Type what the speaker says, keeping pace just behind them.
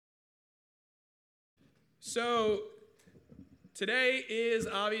So today is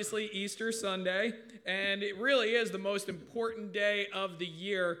obviously Easter Sunday, and it really is the most important day of the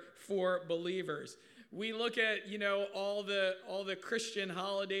year for believers. We look at, all the Christian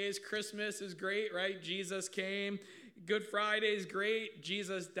holidays. Christmas is great, right? Jesus came. Good Friday is great.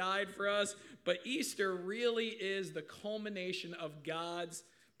 Jesus died for us. But Easter really is the culmination of God's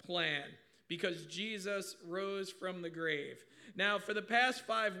plan because Jesus rose from the grave. Now, for the past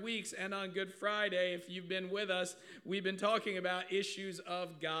 5 weeks and on Good Friday, if you've been with us, we've been talking about issues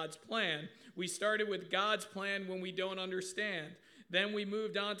of God's plan. We started with God's plan when we don't understand. Then we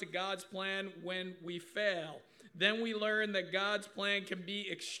moved on to God's plan when we fail. Then we learned that God's plan can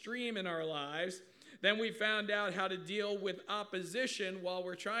be extreme in our lives. Then we found out how to deal with opposition while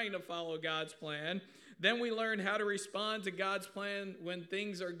we're trying to follow God's plan. Then we learned how to respond to God's plan when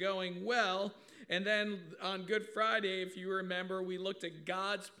things are going well. And then on Good Friday, if you remember, we looked at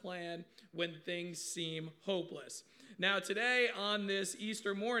God's plan when things seem hopeless. Now today, on this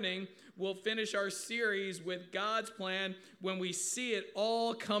Easter morning, we'll finish our series with God's plan when we see it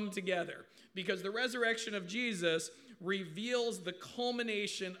all come together. Because the resurrection of Jesus reveals the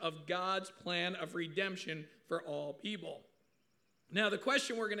culmination of God's plan of redemption for all people. Now, the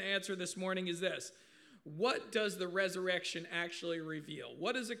question we're going to answer this morning is this. What does the resurrection actually reveal?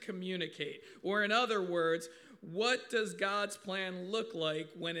 What does it communicate? Or in other words, what does God's plan look like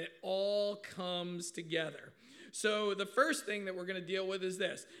when it all comes together? So the first thing that we're going to deal with is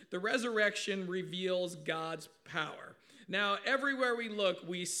this. The resurrection reveals God's power. Now, everywhere we look,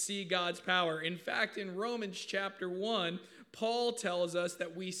 we see God's power. In fact, in Romans chapter 1, Paul tells us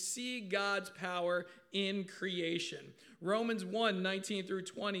that we see God's power in creation. Romans 1, 19 through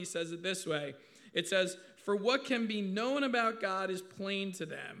 20 says it this way. It says, "For what can be known about God is plain to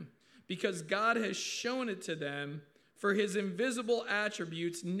them, because God has shown it to them, for his invisible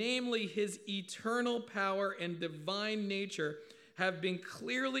attributes, namely his eternal power and divine nature, have been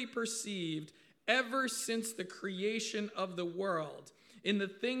clearly perceived ever since the creation of the world, in the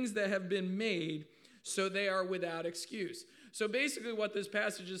things that have been made, so they are without excuse." So basically what this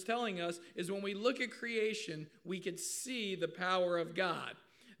passage is telling us is when we look at creation, we can see the power of God.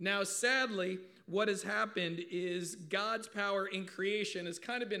 Now, sadly, what has happened is God's power in creation has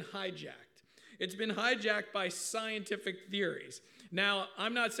kind of been hijacked. It's been hijacked by scientific theories. Now,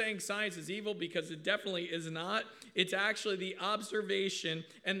 I'm not saying science is evil because it definitely is not. It's actually the observation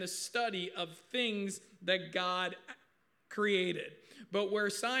and the study of things that God created. But where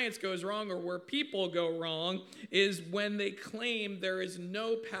science goes wrong or where people go wrong is when they claim there is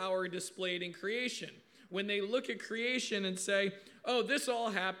no power displayed in creation. When they look at creation and say, oh, this all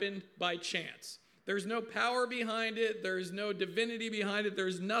happened by chance. There's no power behind it. There's no divinity behind it.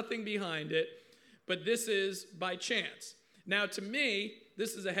 There's nothing behind it. But this is by chance. Now, to me,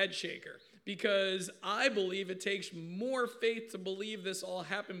 this is a head shaker because I believe it takes more faith to believe this all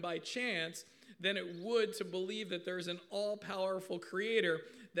happened by chance than it would to believe that there's an all-powerful creator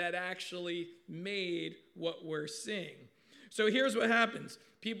that actually made what we're seeing. So here's what happens.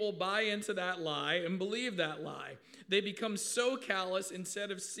 People buy into that lie and believe that lie. They become so callous, instead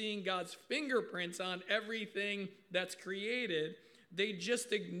of seeing God's fingerprints on everything that's created, they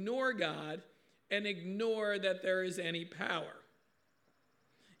just ignore God and ignore that there is any power.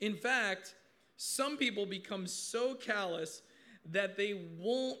 In fact, some people become so callous that they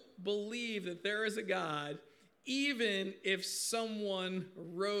won't believe that there is a God, even if someone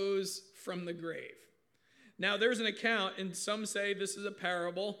rose from the grave. Now, there's an account, and some say this is a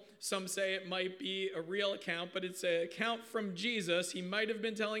parable. Some say it might be a real account, but it's an account from Jesus. He might have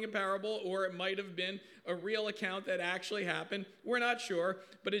been telling a parable, or it might have been a real account that actually happened. We're not sure,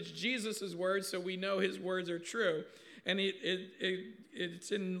 but it's Jesus' words, so we know his words are true. And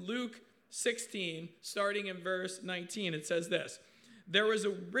it's in Luke 16, starting in verse 19. It says this, "There was a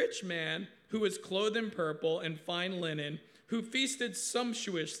rich man who was clothed in purple and fine linen, who feasted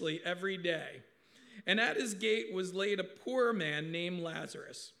sumptuously every day. And at his gate was laid a poor man named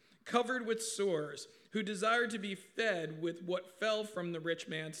Lazarus, covered with sores, who desired to be fed with what fell from the rich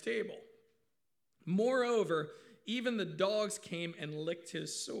man's table. Moreover, even the dogs came and licked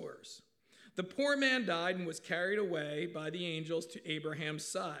his sores. The poor man died and was carried away by the angels to Abraham's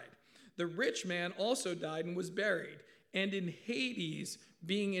side. The rich man also died and was buried, and in Hades,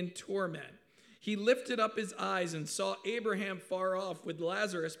 being in torment. He lifted up his eyes and saw Abraham far off with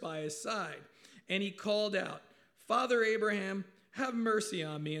Lazarus by his side. And he called out, 'Father Abraham, have mercy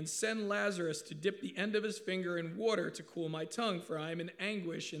on me and send Lazarus to dip the end of his finger in water to cool my tongue, for I am in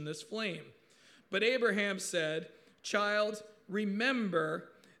anguish in this flame.' But Abraham said, 'Child,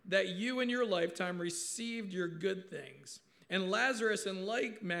 remember that you in your lifetime received your good things, And Lazarus in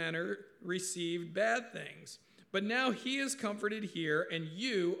like manner received bad things. But now he is comforted here, and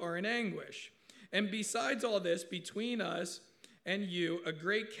you are in anguish. And besides all this, between us and you, a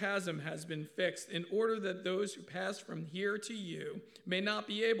great chasm has been fixed, in order that those who pass from here to you may not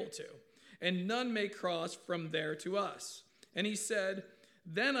be able to, and none may cross from there to us. And he said,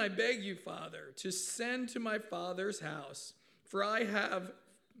 Then I beg you, Father, to send to my father's house, for I have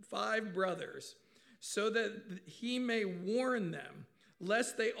 5 brothers, so that he may warn them,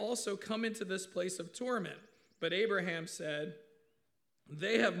 lest they also come into this place of torment. But Abraham said,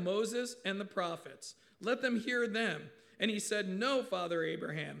 They have Moses and the prophets. Let them hear them. And he said, No, Father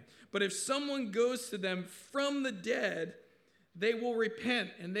Abraham, but if someone goes to them from the dead, they will repent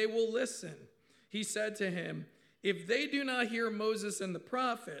and they will listen. He said to him, If they do not hear Moses and the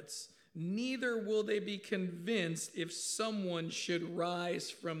prophets, neither will they be convinced if someone should rise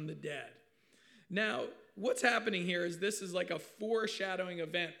from the dead. Now, what's happening here is this is like a foreshadowing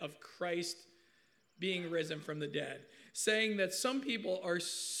event of Christ being risen from the dead, saying that some people are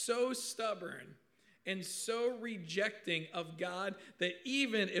so stubborn and so rejecting of God that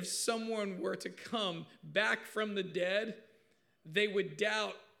even if someone were to come back from the dead, they would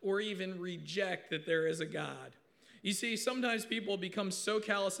doubt or even reject that there is a God. You see, sometimes people become so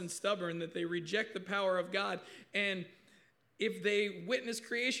callous and stubborn that they reject the power of God, and if they witness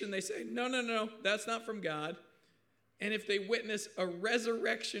creation, they say, no, that's not from God. And if they witness a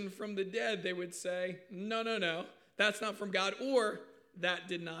resurrection from the dead, they would say, no, that's not from God, or that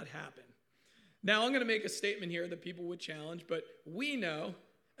did not happen. Now, I'm going to make a statement here that people would challenge, but we know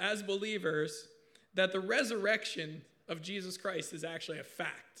as believers that the resurrection of Jesus Christ is actually a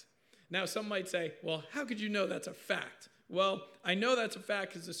fact. Now, some might say, well, how could you know that's a fact? Well, I know that's a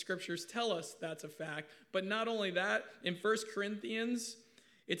fact because the scriptures tell us that's a fact. But not only that, in 1 Corinthians,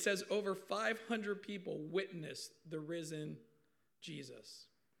 it says over 500 people witnessed the risen Jesus.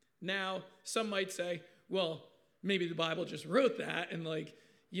 Now, some might say, well, maybe the Bible just wrote that and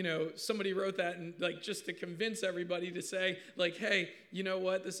somebody wrote that and just to convince everybody to say hey, you know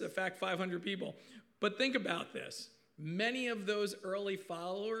what? This is a fact, 500 people. But think about this. Many of those early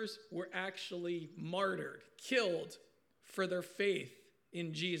followers were actually martyred, killed for their faith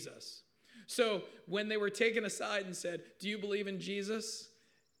in Jesus. So when they were taken aside and said, do you believe in Jesus?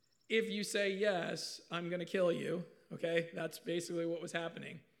 If you say yes, I'm going to kill you. Okay, that's basically what was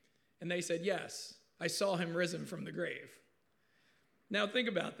happening. And they said, yes, I saw him risen from the grave. Now think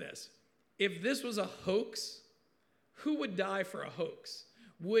about this. If this was a hoax, who would die for a hoax?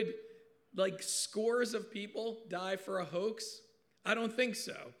 Would scores of people die for a hoax? I don't think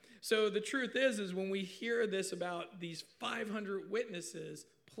so. So the truth is when we hear this about these 500 witnesses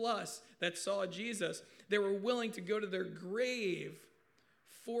plus that saw Jesus, they were willing to go to their grave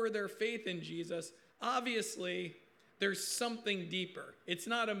for their faith in Jesus. Obviously, there's something deeper. It's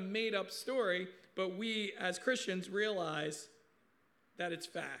not a made-up story, but we as Christians realize that it's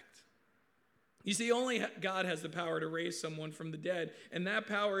fact. You see, only God has the power to raise someone from the dead, and that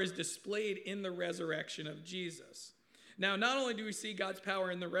power is displayed in the resurrection of Jesus. Now, not only do we see God's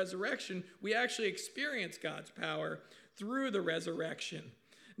power in the resurrection, we actually experience God's power through the resurrection.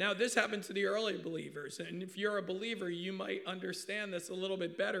 Now, this happened to the early believers, and if you're a believer, you might understand this a little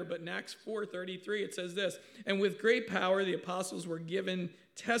bit better, but in Acts 4:33, it says this, And with great power the apostles were given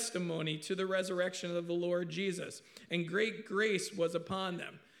testimony to the resurrection of the Lord Jesus, and great grace was upon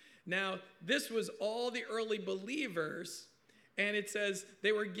them. Now, this was all the early believers, and it says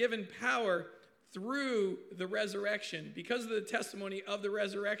they were given power through the resurrection. Because of the testimony of the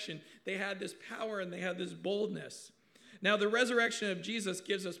resurrection, they had this power and they had this boldness. Now, the resurrection of Jesus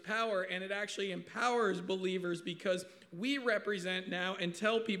gives us power, and it actually empowers believers because we represent now and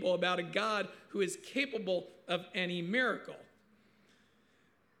tell people about a God who is capable of any miracle.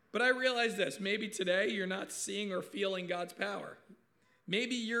 But I realize this, maybe today you're not seeing or feeling God's power.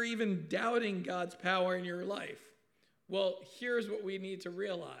 Maybe you're even doubting God's power in your life. Well, here's what we need to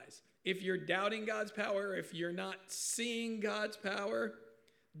realize. If you're doubting God's power, if you're not seeing God's power,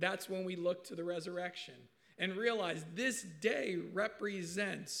 that's when we look to the resurrection and realize this day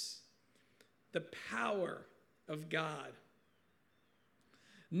represents the power of God.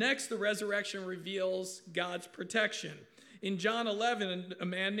 Next, the resurrection reveals God's protection. In John 11, a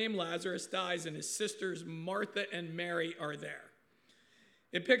man named Lazarus dies, and his sisters Martha and Mary are there.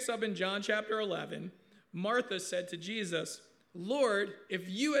 It picks up in John chapter 11. Martha said to Jesus, Lord, if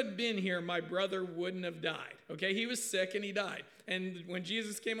you had been here, my brother wouldn't have died. Okay, he was sick and he died. And when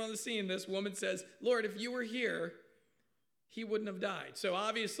Jesus came on the scene, this woman says, Lord, if you were here, he wouldn't have died. So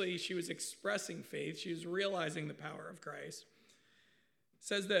obviously she was expressing faith. She was realizing the power of Christ.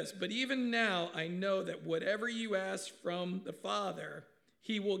 says this, but even now I know that whatever you ask from the Father,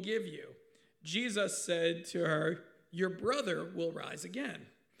 he will give you. Jesus said to her, your brother will rise again.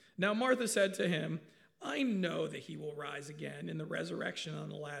 Now Martha said to him, I know that he will rise again in the resurrection on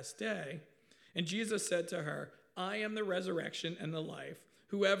the last day. And Jesus said to her, I am the resurrection and the life.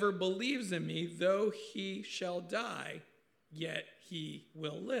 Whoever believes in me, though he shall die, yet he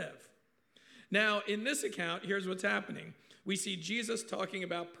will live. Now, in this account, here's what's happening. We see Jesus talking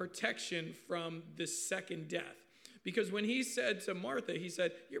about protection from the second death. Because when he said to Martha, he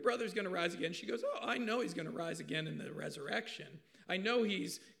said, your brother's going to rise again. She goes, oh, I know he's going to rise again in the resurrection. I know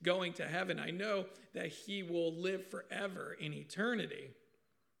he's going to heaven. I know that he will live forever in eternity.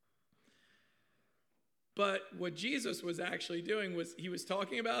 But what Jesus was actually doing was he was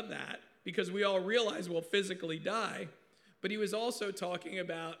talking about that because we all realize we'll physically die, but he was also talking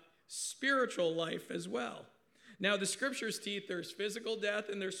about spiritual life as well. Now, the scriptures teach there's physical death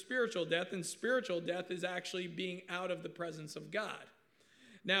and there's spiritual death, and spiritual death is actually being out of the presence of God.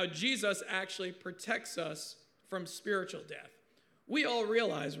 Now, Jesus actually protects us from spiritual death. We all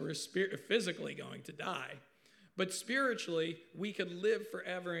realize we're physically going to die, but spiritually, we could live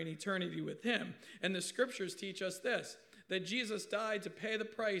forever in eternity with him. And the scriptures teach us this, that Jesus died to pay the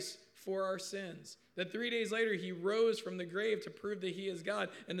price for our sins, that 3 days later, he rose from the grave to prove that he is God.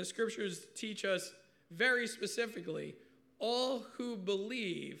 And the scriptures teach us very specifically, all who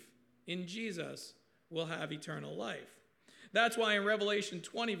believe in Jesus will have eternal life. That's why in Revelation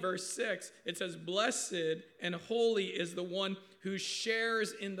 20, verse 6, it says, blessed and holy is the one who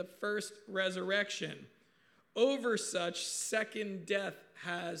shares in the first resurrection. Over such, second death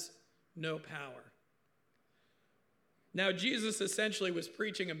has no power. Now, Jesus essentially was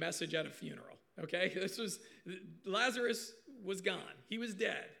preaching a message at a funeral, okay? Lazarus was gone. He was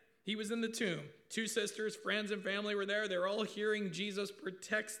dead. He was in the tomb. 2 sisters, friends, and family were there. They're all hearing Jesus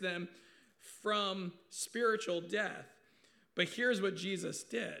protects them from spiritual death. But here's what Jesus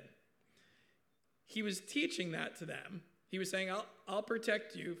did. He was teaching that to them. He was saying, I'll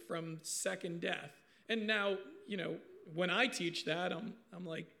protect you from second death. And now, when I teach that, I'm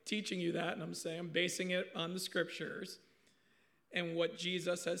like teaching you that, and I'm saying I'm basing it on the scriptures and what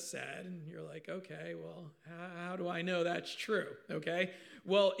Jesus has said. And you're like, okay, well, how do I know that's true? Okay.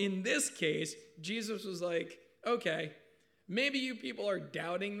 Well, in this case, Jesus was like, okay, maybe you people are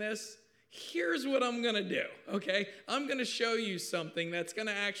doubting this. Here's what I'm going to do. Okay. I'm going to show you something that's going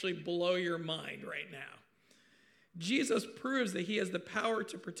to actually blow your mind right now. Jesus proves that he has the power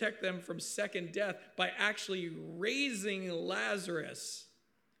to protect them from second death by actually raising Lazarus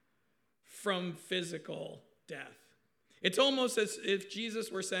from physical death. It's almost as if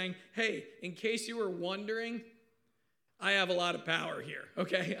Jesus were saying, hey, in case you were wondering, I have a lot of power here,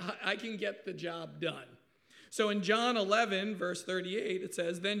 okay? I can get the job done. So in John 11, verse 38, it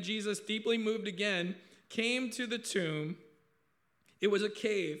says, then Jesus, deeply moved again, came to the tomb. It was a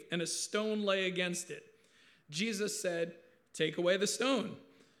cave, and a stone lay against it. Jesus said, take away the stone.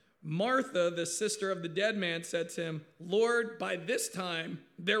 Martha, the sister of the dead man, said to him, Lord, by this time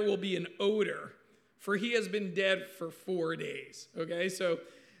there will be an odor, for he has been dead for 4 days. Okay, so,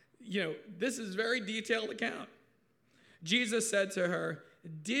 this is a very detailed account. Jesus said to her,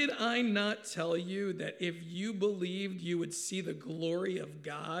 did I not tell you that if you believed, you would see the glory of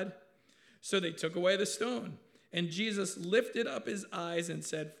God? So they took away the stone. And Jesus lifted up his eyes and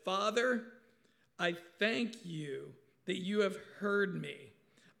said, Father, I thank you that you have heard me.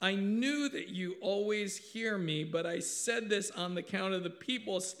 I knew that you always hear me, but I said this on the account of the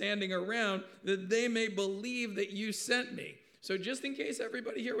people standing around, that they may believe that you sent me. So just in case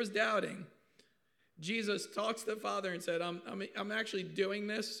everybody here was doubting, Jesus talks to the Father and said, I'm actually doing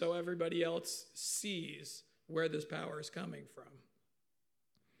this so everybody else sees where this power is coming from.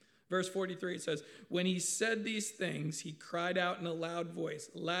 Verse 43, it says, when he said these things, he cried out in a loud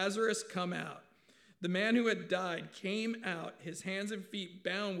voice, Lazarus, come out. The man who had died came out, his hands and feet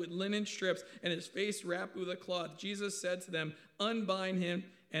bound with linen strips and his face wrapped with a cloth. Jesus said to them, unbind him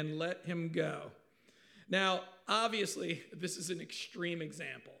and let him go. Now, obviously, this is an extreme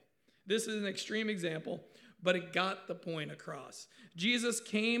example. This is an extreme example, but it got the point across. Jesus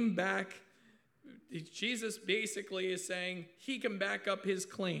came back. Jesus basically is saying he can back up his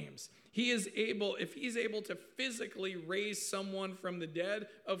claims. If he's able to physically raise someone from the dead,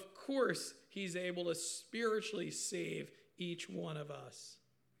 of course he's able to spiritually save each one of us.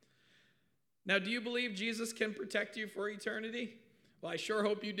 Now, do you believe Jesus can protect you for eternity? Well, I sure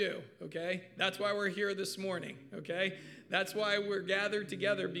hope you do, okay? That's why we're here this morning, okay? That's why we're gathered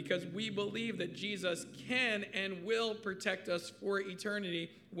together, because we believe that Jesus can and will protect us for eternity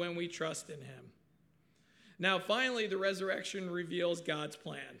when we trust in him. Now, finally, the resurrection reveals God's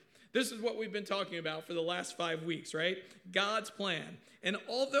plan. This is what we've been talking about for the last 5 weeks, right? God's plan. And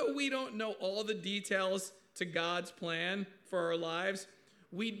although we don't know all the details to God's plan for our lives,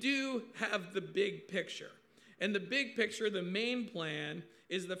 we do have the big picture. And the big picture, the main plan,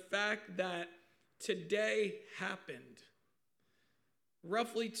 is the fact that today happened.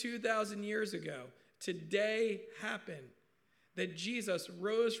 Roughly 2,000 years ago, today happened. That Jesus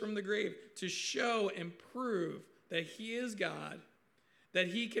rose from the grave to show and prove that he is God, that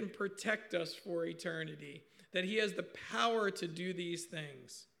he can protect us for eternity, that he has the power to do these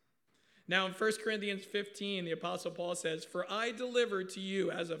things. Now in 1 Corinthians 15, the Apostle Paul says, "For I delivered to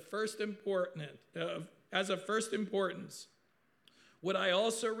you as of first importance what I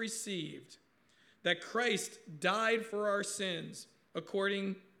also received, that Christ died for our sins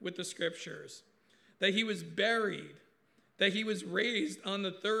according with the Scriptures, that he was buried, that he was raised on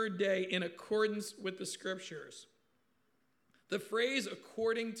the third day in accordance with the Scriptures." The phrase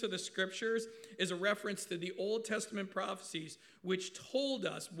 "according to the Scriptures" is a reference to the Old Testament prophecies, which told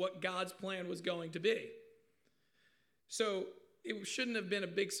us what God's plan was going to be. So it shouldn't have been a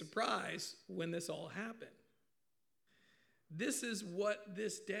big surprise when this all happened. This is what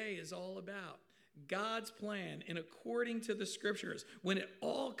this day is all about. God's plan, and according to the Scriptures, when it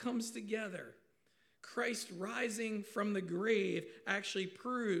all comes together, Christ rising from the grave actually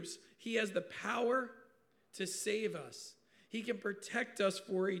proves he has the power to save us. He can protect us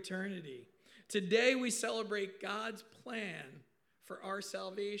for eternity. Today we celebrate God's plan for our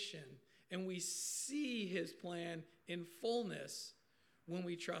salvation, and we see his plan in fullness when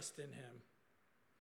we trust in him.